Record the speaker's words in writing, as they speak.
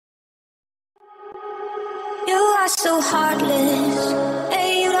are so heartless,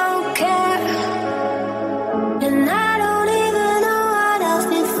 and you don't care. And I don't even know what I've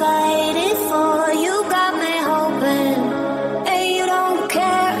been fighting for. You got me hoping, and you don't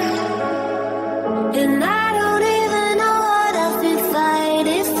care. And I don't even know what I've been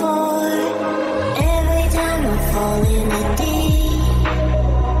fighting for. Every time I fall in the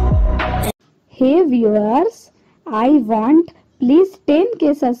deep. Hey viewers, I want please 10k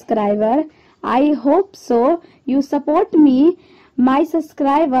subscriber. I hope so you support me my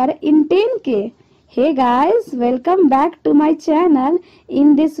subscriber in 10k. Hey guys, welcome back to my channel.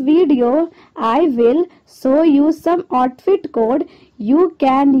 In this video I will show you some outfit code. You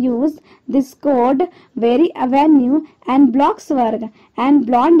can use this code very avenue and bloxwork and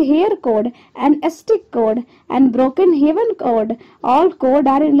blonde hair code and stick code and brokhaven code. All code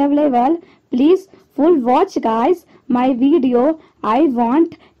are available. Please full watch guys my video. I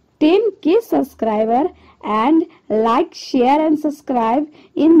want 10k subscriber and like, share and subscribe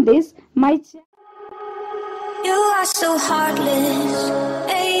in this my channel. You are so heartless,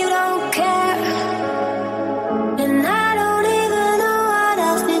 and you don't care. And I don't even know what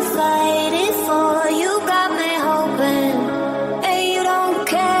I've been fighting for. You got me hoping, and you don't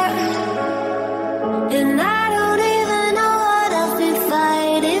care. And I don't even know what I've been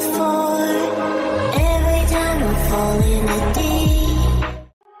fighting for. Every time I fall in the deep.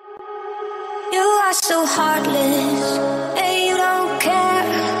 You are so heartless, and you don't care.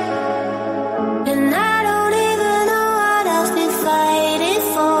 And I don't even know what I've been fighting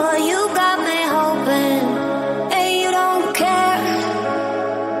for. You got me hoping, and you don't care.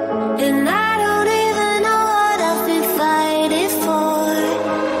 And I don't even know what I've been fighting for.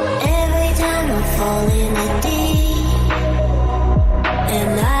 Every time I fall in the deep,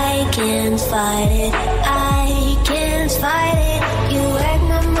 and I can't fight it